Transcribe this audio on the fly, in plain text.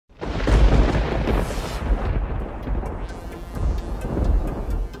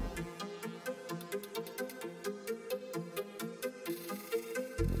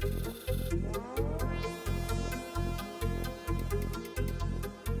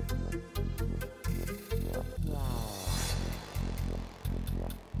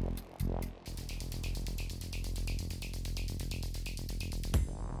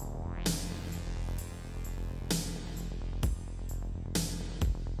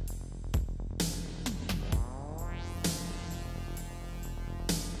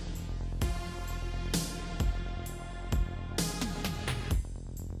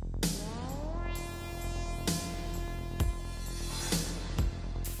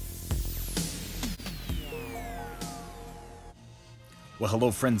Well,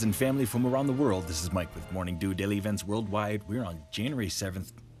 hello friends and family from around the world. This is Mike with Morning Dew Daily Events Worldwide. We're on January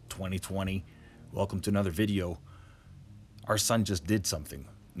 7th, 2020. Welcome to another video. Our sun just did something.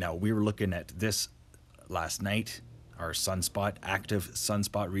 Now, we were looking at this last night, our sunspot, active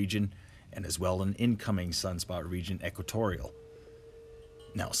sunspot region, and as well an incoming sunspot region, equatorial.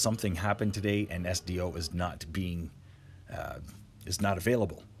 Now, something happened today and SDO is not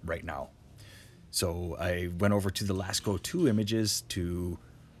available right now. So I went over to the LASCO 2 images to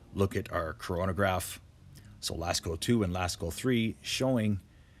look at our coronagraph. So LASCO 2 and LASCO 3 showing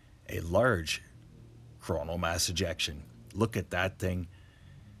a large coronal mass ejection. Look at that thing.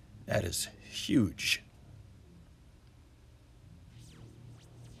 That is huge.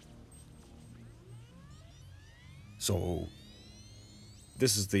 So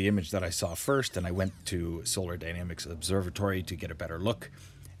this is the image that I saw first, and I went to Solar Dynamics Observatory to get a better look.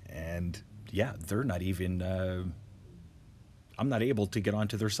 And yeah, they're not even, I'm not able to get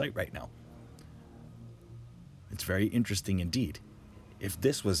onto their site right now. It's very interesting indeed. If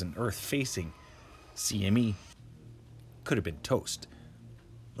this was an Earth-facing CME, could have been toast.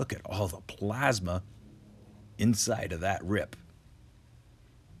 Look at all the plasma inside of that rip.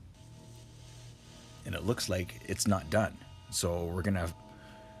 And it looks like it's not done. So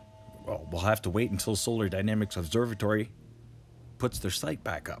we'll have to wait until Solar Dynamics Observatory puts their site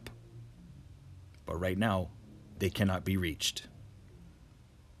back up. But right now, they cannot be reached.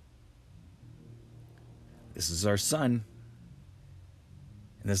 This is our sun,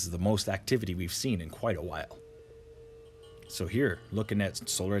 and this is the most activity we've seen in quite a while. So here, looking at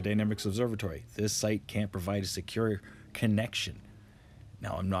Solar Dynamics Observatory, this site can't provide a secure connection.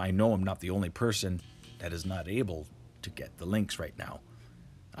 Now, I know I'm not the only person that is not able to get the links right now.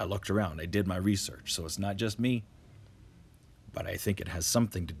 I looked around, I did my research, so it's not just me. But I think it has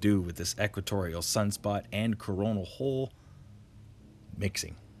something to do with this equatorial sunspot and coronal hole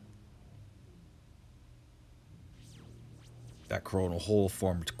mixing. That coronal hole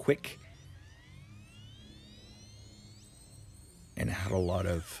formed quick and had a lot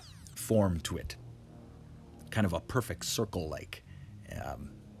of form to it. Kind of a perfect circle-like.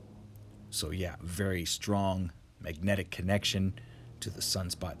 So yeah, very strong magnetic connection to the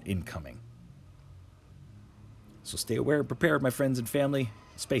sunspot incoming. So stay aware and prepared, my friends and family.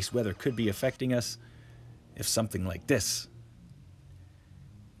 Space weather could be affecting us if something like this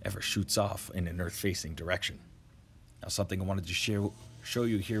ever shoots off in an Earth-facing direction. Now, something I wanted to show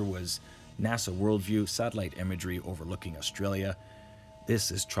you here was NASA Worldview satellite imagery overlooking Australia.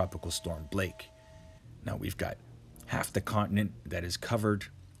 This is Tropical Storm Blake. Now, we've got half the continent that is covered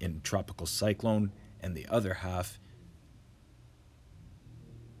in tropical cyclone, and the other half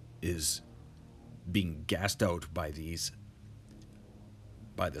is being gassed out by the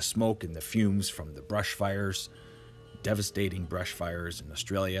smoke and the fumes from the brush fires, devastating brush fires in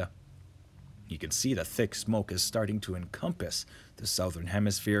Australia. You can see the thick smoke is starting to encompass the southern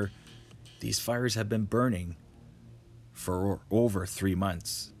hemisphere. These fires have been burning for over 3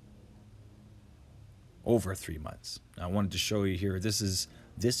 months. Over 3 months. Now, I wanted to show you here, this is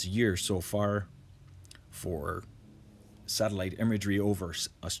this year so far for satellite imagery over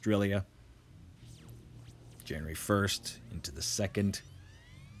Australia. January 1st into the 2nd,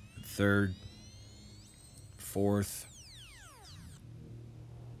 3rd, 4th.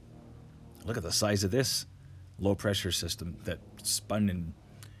 Look at the size of this low pressure system that spun, and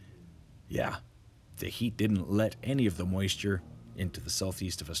yeah, the heat didn't let any of the moisture into the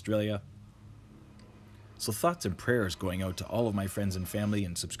southeast of Australia. So thoughts and prayers going out to all of my friends and family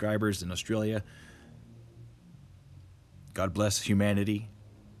and subscribers in Australia. God bless humanity.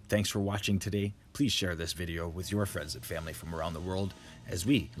 Thanks for watching today. Please share this video with your friends and family from around the world, as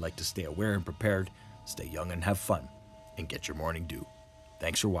we like to stay aware and prepared, stay young and have fun, and get your morning dew.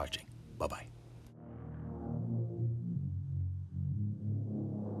 Thanks for watching. Bye-bye.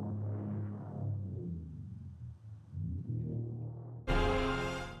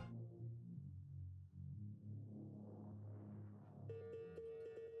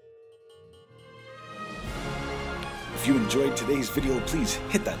 If you enjoyed today's video, please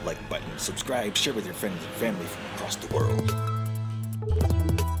hit that like button, subscribe, share with your friends and family from across the world.